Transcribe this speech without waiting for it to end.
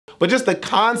but just the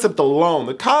concept alone.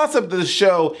 The concept of the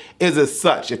show is as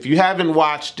such. If you haven't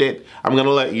watched it, I'm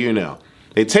gonna let you know.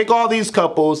 They take all these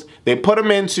couples, they put them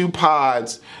into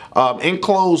pods,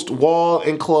 enclosed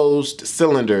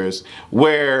cylinders,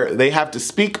 where they have to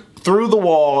speak through the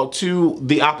wall to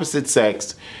the opposite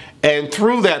sex, and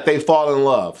through that they fall in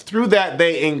love. Through that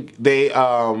they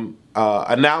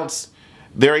announce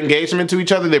their engagement to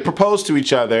each other, they propose to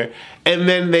each other, and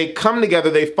then they come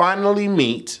together, they finally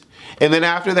meet, and then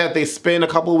after that they spend a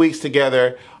couple weeks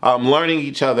together learning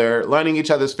each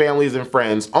other's families and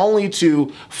friends, only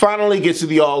to finally get to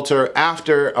the altar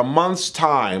after a month's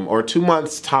time or 2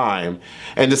 months' time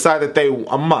and decide that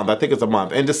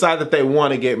and decide that they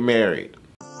want to get married.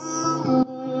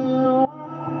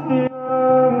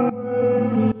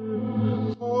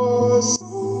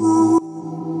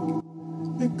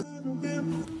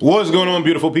 What's going on,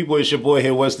 beautiful people? It's your boy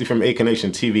here, Wesley from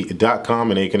AConnectionTV.com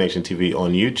and AConnectionTV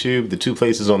on YouTube, the two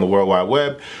places on the World Wide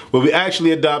Web where we actually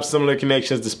adopt similar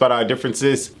connections despite our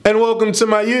differences. And welcome to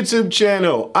my YouTube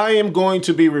channel. I am going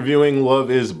to be reviewing Love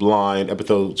is Blind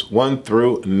episodes 1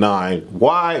 through 9.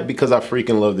 Why? Because I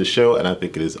freaking love the show and I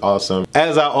think it is awesome.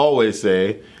 As I always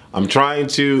say, I'm trying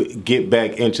to get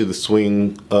back into the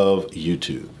swing of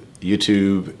YouTube.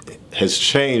 YouTube has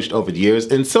changed over the years,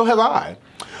 and so have I.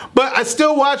 But I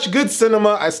still watch good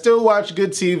cinema, I still watch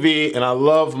good TV, and I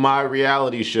love my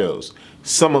reality shows.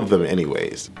 Some of them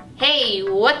anyways. Hey,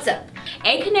 what's up?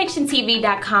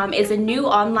 AConnectionTV.com is a new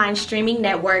online streaming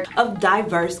network of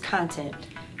diverse content.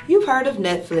 You've heard of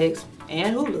Netflix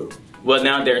and Hulu. Well,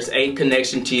 now there's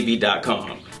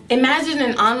AConnectionTV.com. Imagine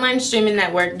an online streaming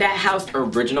network that housed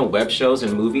original web shows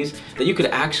and movies that you could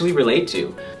actually relate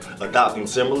to. Adopting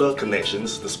similar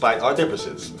connections despite our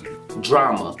differences.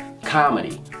 Drama,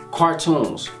 comedy,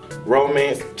 cartoons,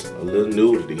 Romance, a little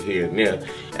nudity here and there,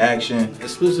 Action,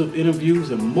 exclusive interviews,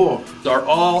 and more are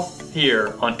all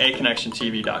here on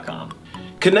AConnectionTV.com.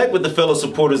 Connect with the fellow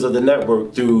supporters of the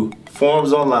network through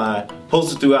forums online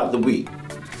posted throughout the week.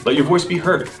 Let your voice be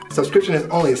heard. Subscription is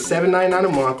only $7.99 a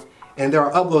month, and there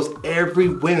are uploads every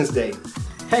Wednesday.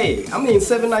 Hey, I mean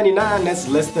 $7.99, that's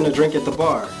less than a drink at the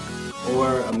bar.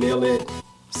 Or a meal at,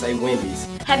 say, Wendy's.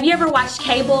 Have you ever watched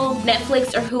cable,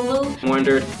 Netflix, or Hulu?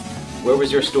 Wondered, where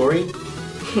was your story?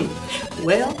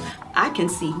 Well, I can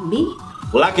see me.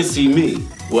 Well, I can see me.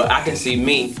 Well, I can see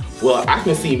me. Well, I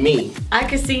can see me. I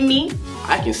can see me.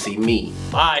 I can see me.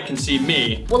 I can see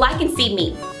me. Well, I can see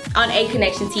me on A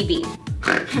Connection TV.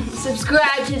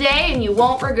 Subscribe today and you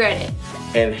won't regret it.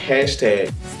 And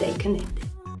hashtag Stay connected.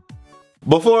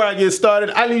 Before I get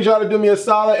started, I need y'all to do me a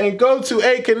solid and go to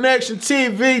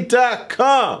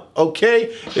AConnectionTV.com,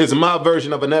 okay? It's my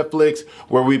version of a Netflix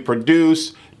where we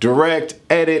produce, direct,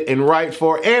 edit, and write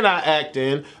for, and I act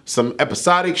in some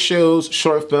episodic shows,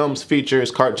 short films,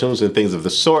 features, cartoons, and things of the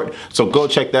sort. So go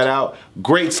check that out.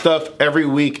 Great stuff every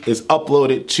week is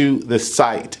uploaded to the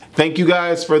site. Thank you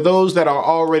guys for those that are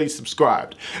already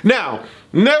subscribed. Now,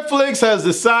 Netflix has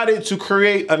decided to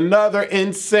create another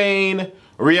insane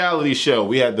reality show.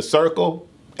 We had The Circle,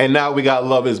 and now we got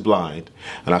Love is Blind.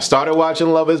 And I started watching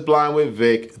Love is Blind with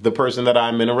Vic, the person that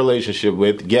I'm in a relationship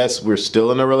with. Yes, we're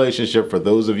still in a relationship for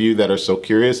those of you that are so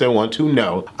curious and want to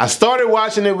know. I started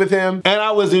watching it with him, and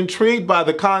I was intrigued by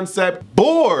the concept,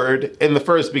 bored in the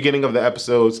first beginning of the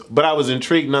episodes, but I was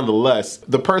intrigued nonetheless.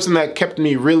 The person that kept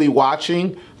me really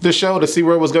watching the show to see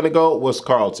where it was gonna go was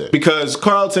Carlton. Because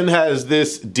Carlton has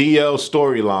this DL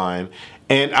storyline,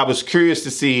 and I was curious to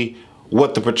see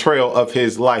what the portrayal of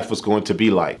his life was going to be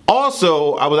like.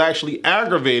 Also, I was actually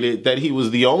aggravated that he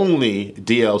was the only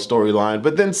DL storyline,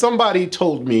 but then somebody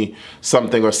told me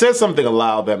something or said something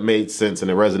aloud that made sense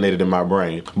and it resonated in my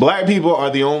brain. Black people are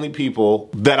the only people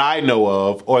that I know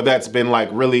of, or that's been like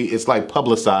really, it's like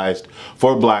publicized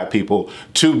for black people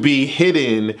to be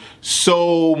hidden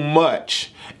so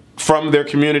much from their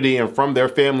community and from their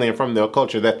family and from their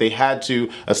culture that they had to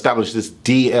establish this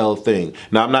DL thing.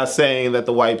 Now, I'm not saying that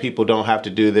the white people don't have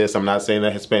to do this. I'm not saying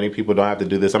that Hispanic people don't have to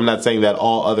do this. I'm not saying that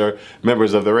all other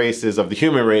members of the races, of the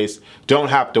human race, don't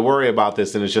have to worry about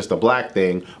this and it's just a black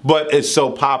thing, but it's so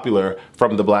popular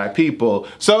from the black people.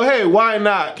 So hey, why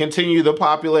not continue the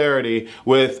popularity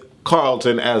with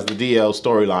Carlton as the DL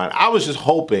storyline? I was just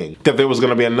hoping that there was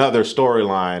going to be another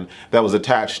storyline that was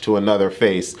attached to another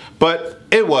face, but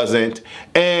it wasn't.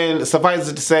 And suffice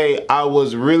it to say, I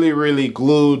was really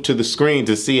glued to the screen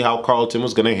to see how Carlton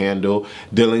was going to handle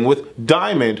dealing with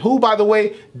Diamond, who, by the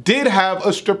way, did have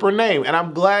a stripper name, and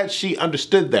I'm glad she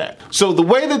understood that. So the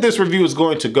way that this review is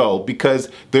going to go, because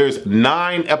there's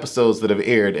 9 episodes that have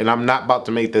aired, and I'm not about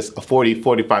to make this a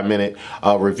 40-45 minute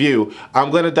review,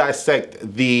 I'm going to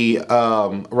dissect the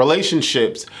the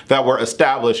relationships that were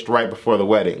established right before the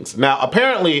weddings. Now,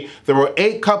 apparently, there were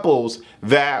 8 couples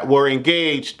that were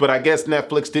engaged, but I guess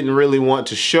Netflix didn't really want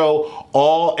to show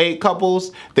all 8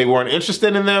 couples. They weren't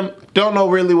interested in them. Don't know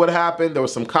really what happened. There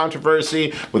was some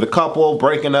controversy with a couple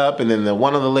breaking up, and then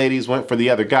one of the ladies went for the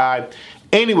other guy.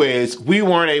 Anyways, we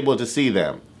weren't able to see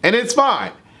them. And it's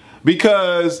fine,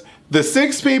 because the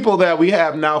 6 people that we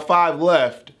have now, 5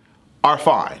 left, are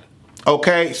fine.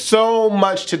 Okay, so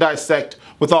much to dissect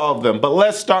with all of them, but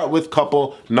let's start with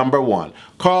couple number 1,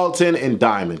 Carlton and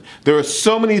Diamond. There are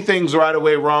so many things right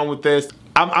away wrong with this.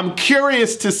 I'm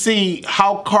curious to see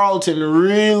how Carlton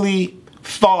really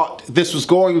thought this was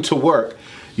going to work.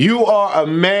 You are a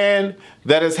man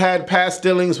that has had past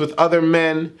dealings with other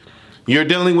men. You're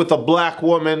dealing with a black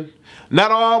woman.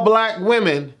 Not all black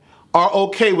women are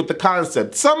okay with the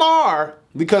concept. Some are,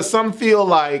 because some feel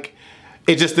like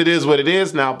it is what it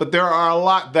is now, but there are a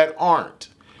lot that aren't.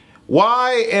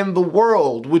 Why in the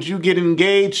world would you get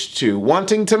engaged to,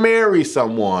 wanting to marry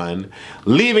someone,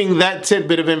 leaving that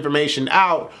tidbit of information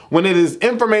out when it is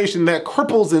information that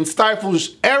cripples and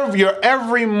stifles your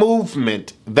every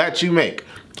movement that you make?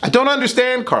 I don't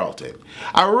understand Carlton.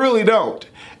 I really don't.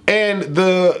 And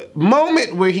the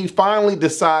moment where he finally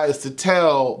decides to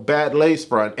tell Bad Lace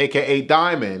Front, aka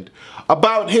Diamond,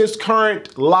 about his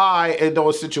current lie and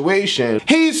those situation,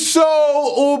 he's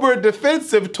so uber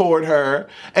defensive toward her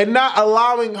and not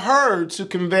allowing her to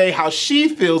convey how she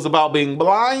feels about being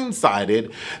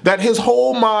blindsided that his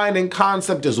whole mind and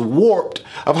concept is warped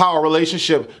of how a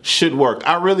relationship should work.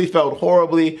 I really felt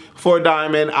horribly for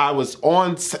Diamond. I was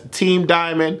on Team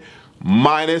Diamond,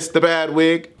 minus the bad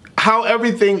wig. How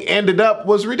everything ended up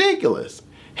was ridiculous.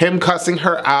 Him cussing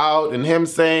her out and him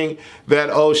saying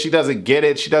that, oh, she doesn't get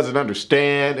it, she doesn't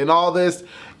understand, and all this.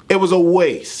 It was a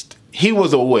waste. He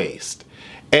was a waste.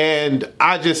 And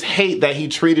I just hate that he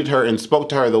treated her and spoke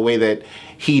to her the way that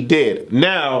he did.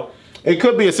 Now, it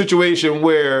could be a situation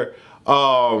where,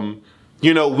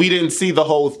 you know, we didn't see the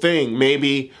whole thing.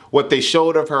 Maybe what they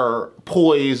showed of her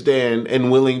poised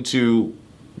and willing to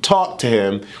talk to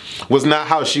him was not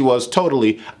how she was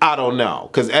totally. I don't know,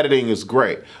 because editing is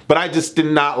great. But I just did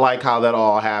not like how that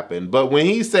all happened. But when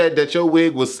he said that your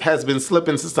wig has been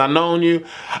slipping since I known you,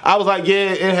 I was like, yeah,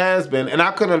 it has been. And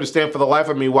I couldn't understand for the life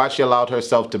of me why she allowed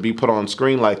herself to be put on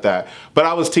screen like that. But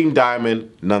I was Team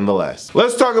Diamond nonetheless.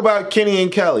 Let's talk about Kenny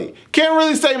and Kelly. Can't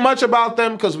really say much about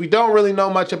them because we don't really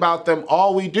know much about them.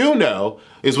 All we do know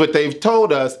is what they've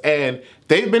told us, and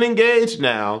they've been engaged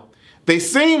now. They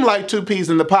seem like 2 peas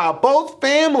in the pod. Both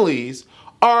families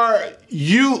are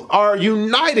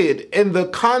united in the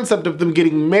concept of them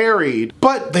getting married,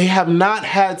 but they have not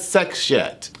had sex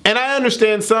yet. And I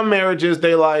understand some marriages,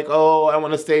 they like, oh, I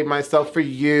want to save myself for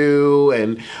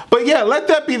you. But yeah, let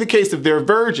that be the case if they're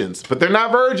virgins. But they're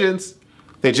not virgins.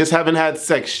 They just haven't had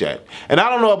sex yet. And I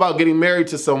don't know about getting married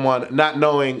to someone not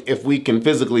knowing if we can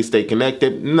physically stay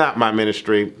connected. Not my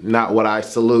ministry, not what I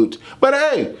salute. But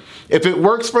hey, if it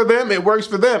works for them, it works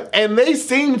for them. And they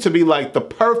seem to be like the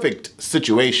perfect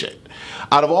situation.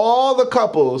 Out of all the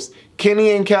couples, Kenny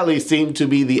and Kelly seem to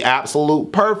be the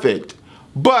absolute perfect,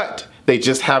 but they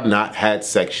just have not had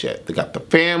sex yet. They got the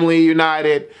family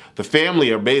united. The family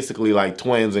are basically like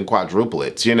twins and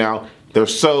quadruplets, you know? They're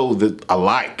so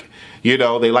alike. You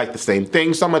know, they like the same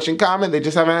thing, so much in common, they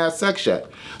just haven't had sex yet.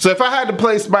 So if I had to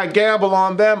place my gamble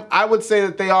on them, I would say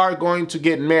that they are going to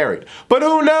get married. But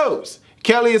who knows?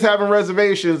 Kelly is having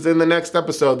reservations in the next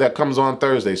episode that comes on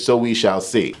Thursday, so we shall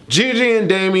see. Gigi and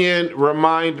Damian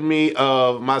remind me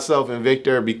of myself and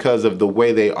Victor because of the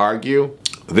way they argue.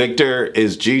 Victor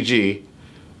is Gigi,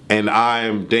 and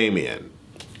I'm Damian.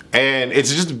 And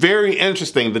it's just very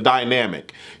interesting, the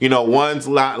dynamic. You know, one's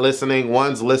not listening,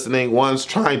 one's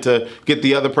trying to get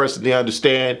the other person to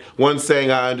understand, one's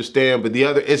saying I understand, but the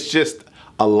other, it's just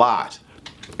a lot.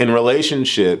 In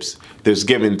relationships, there's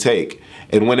give and take.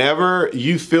 And whenever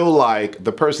you feel like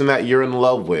the person that you're in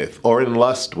love with, or in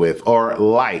lust with, or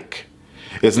like,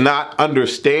 is not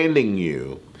understanding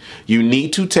you, you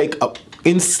need to take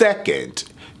a second,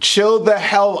 chill the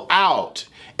hell out,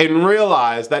 and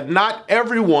realize that not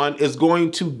everyone is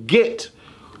going to get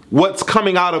what's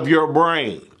coming out of your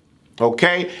brain,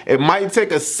 okay? It might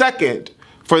take a second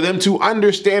for them to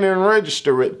understand and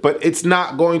register it, but it's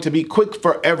not going to be quick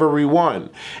for everyone.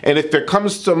 And if there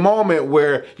comes to a moment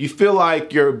where you feel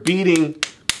like you're beating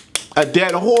a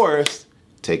dead horse,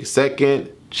 take a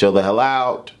second, chill the hell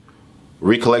out,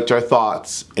 recollect your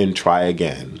thoughts, and try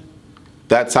again.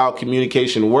 That's how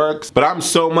communication works. But I'm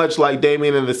so much like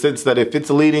Damian in the sense that if it's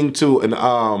leading to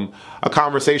a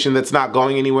conversation that's not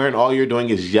going anywhere and all you're doing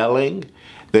is yelling,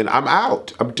 then I'm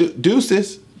out. I'm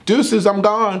deuces. Deuces, I'm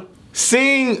gone.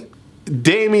 Seeing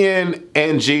Damian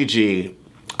and Gigi,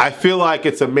 I feel like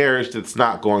it's a marriage that's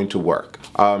not going to work.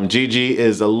 Gigi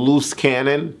is a loose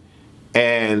cannon,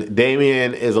 and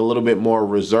Damian is a little bit more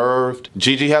reserved.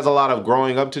 Gigi has a lot of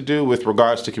growing up to do with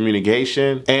regards to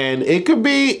communication, and it could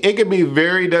be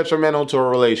very detrimental to a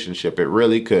relationship. It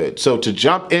really could. So to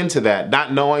jump into that,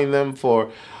 not knowing them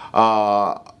for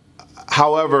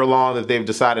however long that they've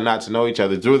decided not to know each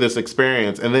other through this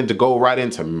experience, and then to go right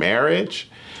into marriage,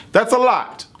 that's a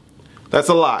lot. That's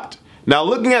a lot. Now,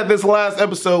 looking at this last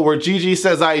episode where Gigi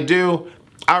says I do,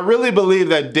 I really believe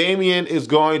that Damian is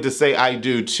going to say I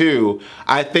do too.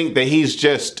 I think that he's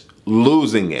just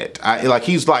losing it.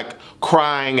 He's like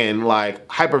crying and like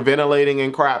hyperventilating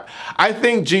and crap. I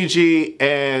think Gigi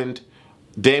and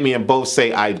Damian both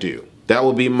say I do. That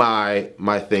will be my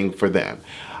thing for them.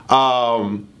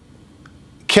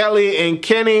 Kelly and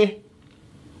Kenny,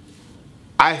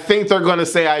 I think they're going to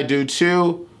say I do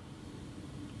too.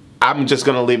 I'm just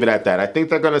going to leave it at that. I think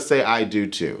they're going to say I do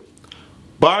too.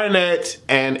 Barnett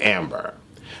and Amber.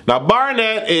 Now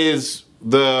Barnett is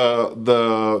the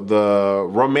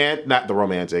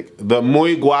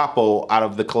muy guapo out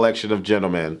of the collection of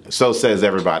gentlemen. So says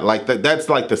everybody. Like that's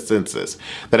like the census,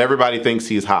 that everybody thinks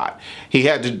he's hot. He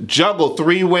had to juggle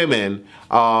 3 women,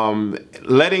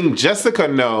 letting Jessica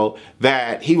know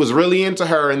that he was really into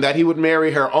her and that he would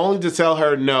marry her, only to tell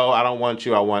her, no, I don't want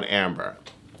you, I want Amber.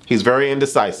 He's very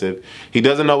indecisive. He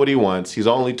doesn't know what he wants. He's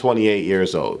only 28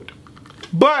 years old.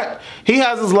 But he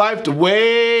has his life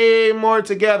way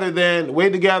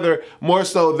together, more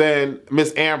so than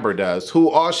Miss Amber does, who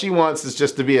all she wants is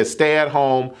just to be a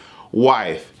stay-at-home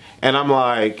wife. And I'm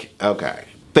like, okay.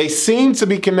 They seem to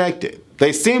be connected.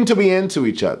 They seem to be into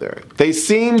each other. They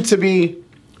seem to be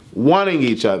wanting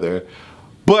each other,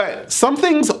 but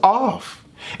something's off.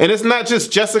 And it's not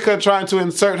just Jessica trying to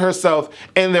insert herself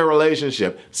in their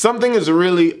relationship. Something is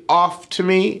really off to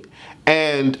me.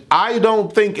 And I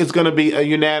don't think it's going to be a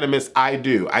unanimous I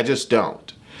do. I just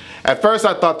don't. At first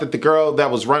I thought that the girl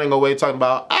that was running away talking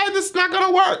about, this is not going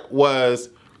to work, was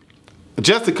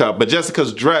Jessica. But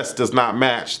Jessica's dress does not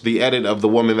match the edit of the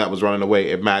woman that was running away.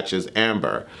 It matches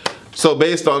Amber. So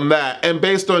based on that, and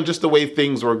based on just the way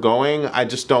things were going, I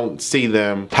just don't see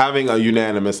them having a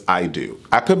unanimous I do.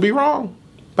 I could be wrong,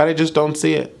 but I just don't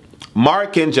see it.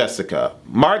 Mark and Jessica.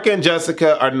 Mark and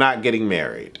Jessica are not getting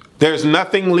married. There's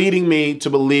nothing leading me to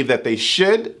believe that they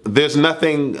should. There's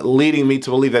nothing leading me to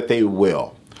believe that they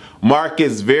will. Mark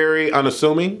is very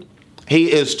unassuming.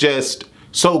 He is just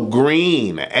so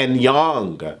green and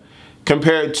young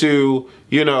compared to,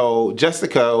 you know,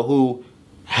 Jessica, who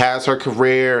has her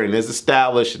career and is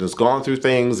established and has gone through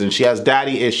things, and she has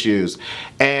daddy issues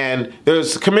and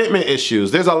there's commitment issues.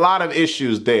 There's a lot of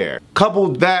issues there.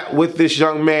 Couple that with this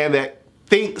young man that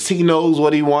thinks he knows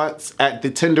what he wants at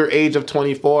the tender age of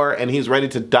 24, and he's ready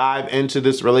to dive into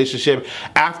this relationship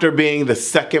after being the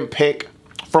second pick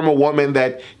from a woman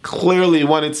that clearly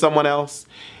wanted someone else.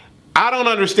 I don't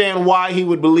understand why he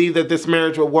would believe that this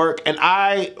marriage will work, and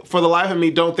I, for the life of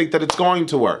me, don't think that it's going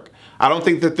to work. I don't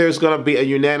think that there's going to be a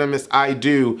unanimous I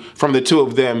do from the two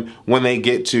of them when they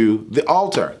get to the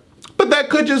altar. But that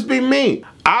could just be me.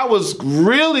 I was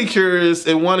really curious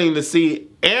and wanting to see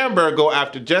Amber go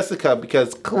after Jessica,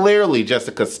 because clearly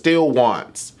Jessica still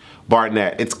wants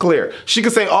Barnett. It's clear. She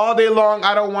could say all day long,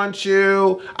 I don't want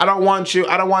you, I don't want you,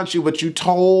 I don't want you, but you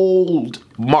told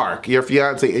Mark, your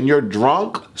fiance, in your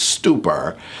drunk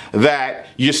stupor that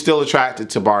you're still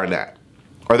attracted to Barnett,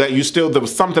 or that there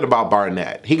was something about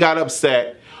Barnett. He got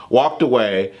upset, walked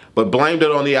away, but blamed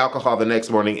it on the alcohol the next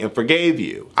morning and forgave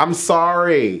you. I'm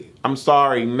sorry. I'm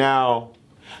sorry. Now,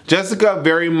 Jessica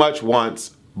very much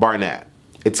wants Barnett.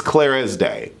 It's clear as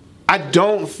day. I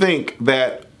don't think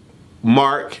that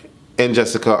Mark and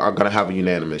Jessica are going to have a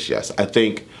unanimous yes. I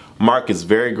think Mark is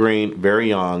very green, very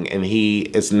young, and he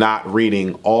is not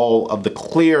reading all of the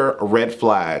clear red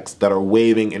flags that are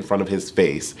waving in front of his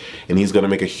face, and he's going to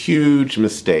make a huge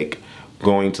mistake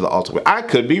going to the altar. I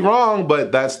could be wrong,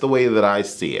 but that's the way that I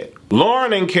see it.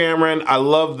 Lauren and Cameron, I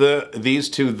love these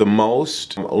two the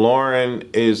most. Lauren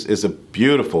is a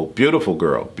beautiful, beautiful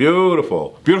girl.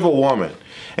 Beautiful, beautiful woman.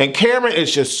 And Cameron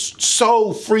is just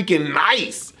so freaking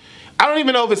nice. I don't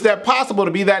even know if it's that possible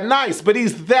to be that nice, but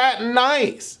he's that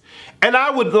nice. And I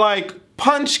would like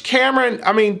punch Lauren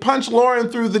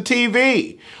through the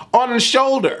TV on the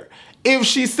shoulder if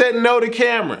she said no to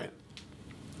Cameron.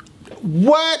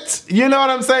 What? You know what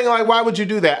I'm saying? Like, why would you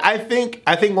do that? I think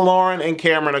Lauren and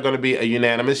Cameron are going to be a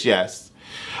unanimous yes.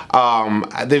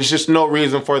 There's just no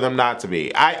reason for them not to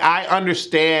be. I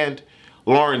understand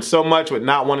Lauren so much with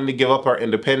not wanting to give up her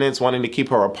independence, wanting to keep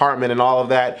her apartment and all of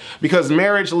that, because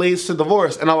marriage leads to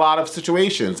divorce in a lot of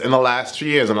situations. In the last 2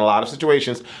 years, in a lot of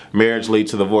situations, marriage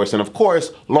leads to divorce. And of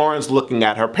course, Lauren's looking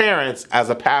at her parents as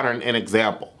a pattern and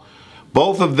example.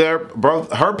 Both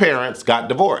her parents got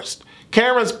divorced.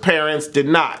 Cameron's parents did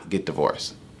not get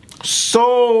divorced.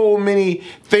 So many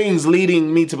things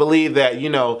leading me to believe that, you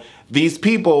know, these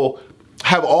people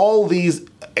have all these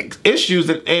issues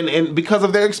and because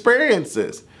of their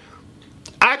experiences.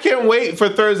 I can't wait for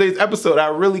Thursday's episode. I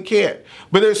really can't.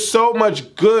 But there's so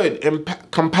much good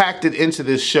compacted into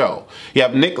this show. You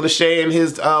have Nick Lachey and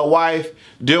his wife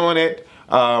doing it.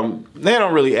 They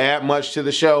don't really add much to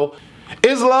the show.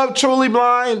 Is love truly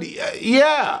blind?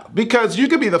 Yeah, because you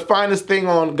could be the finest thing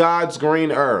on God's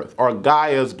green earth or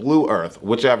Gaia's blue earth,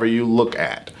 whichever you look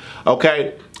at,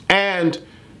 okay? And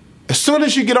as soon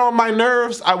as you get on my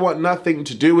nerves, I want nothing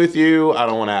to do with you. I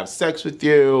don't want to have sex with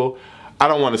you. I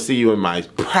don't want to see you in my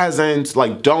presence.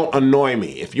 Like, don't annoy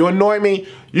me. If you annoy me,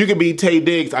 you can be Taye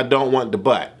Diggs. I don't want the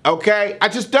butt, okay? I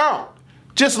just don't.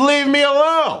 Just leave me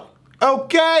alone,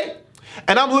 okay?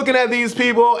 And I'm looking at these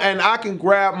people and I can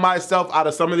grab myself out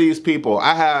of some of these people.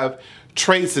 I have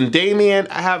traits in Damien.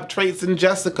 I have traits in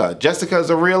Jessica. Jessica is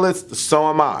a realist, so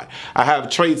am I. I have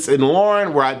traits in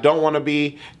Lauren where I don't want to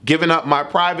be giving up my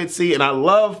privacy and I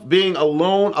love being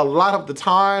alone a lot of the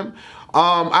time.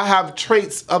 I have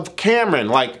traits of Cameron,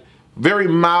 like very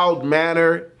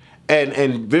mild-mannered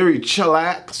and very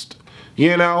chillaxed,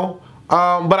 you know?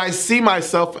 But I see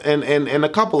myself in a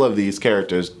couple of these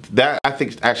characters. That I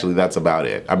think actually that's about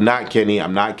it. I'm not Kenny,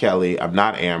 I'm not Kelly, I'm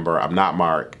not Amber, I'm not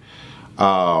Mark,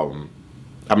 I'm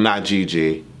not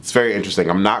Gigi. It's very interesting.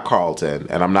 I'm not Carlton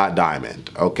and I'm not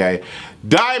Diamond, okay?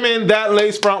 Diamond, that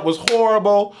lace front was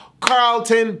horrible.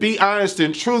 Carlton, be honest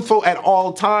and truthful at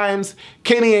all times.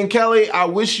 Kenny and Kelly, I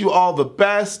wish you all the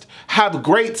best. Have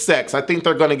great sex. I think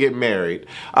they're going to get married.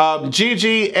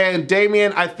 Gigi and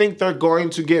Damien, I think they're going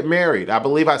to get married. I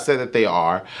believe I said that they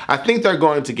are. I think they're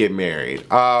going to get married.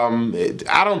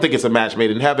 I don't think it's a match made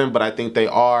in heaven, but I think they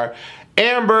are.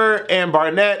 Amber and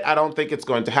Barnett, I don't think it's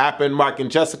going to happen. Mark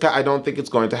and Jessica, I don't think it's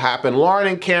going to happen. Lauren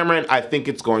and Cameron, I think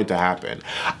it's going to happen.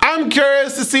 I'm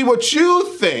curious to see what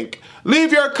you think.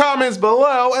 Leave your comments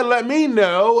below and let me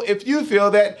know if you feel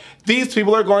that these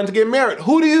people are going to get married.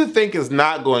 Who do you think is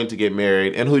not going to get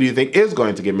married and who do you think is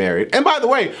going to get married? And by the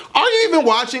way, are you even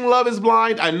watching Love is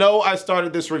Blind? I know I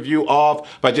started this review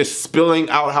off by just spilling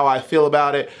out how I feel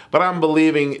about it, but I'm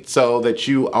believing so that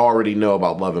you already know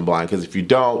about Love is Blind, because if you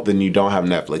don't, then you don't have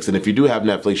Netflix. And if you do have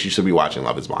Netflix, you should be watching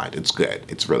Love is Blind. It's good.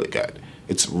 It's really good.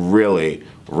 It's really,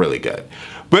 really good.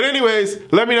 But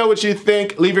anyways, let me know what you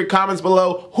think. Leave your comments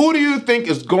below. Who do you think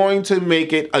is going to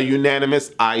make it a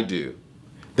unanimous I do?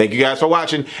 Thank you guys for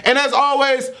watching. And as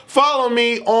always, follow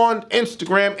me on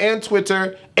Instagram and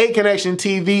Twitter,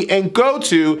 AConnectionTV, and go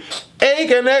to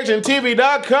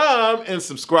aconnectiontv.com and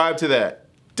subscribe to that.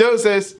 Deuces.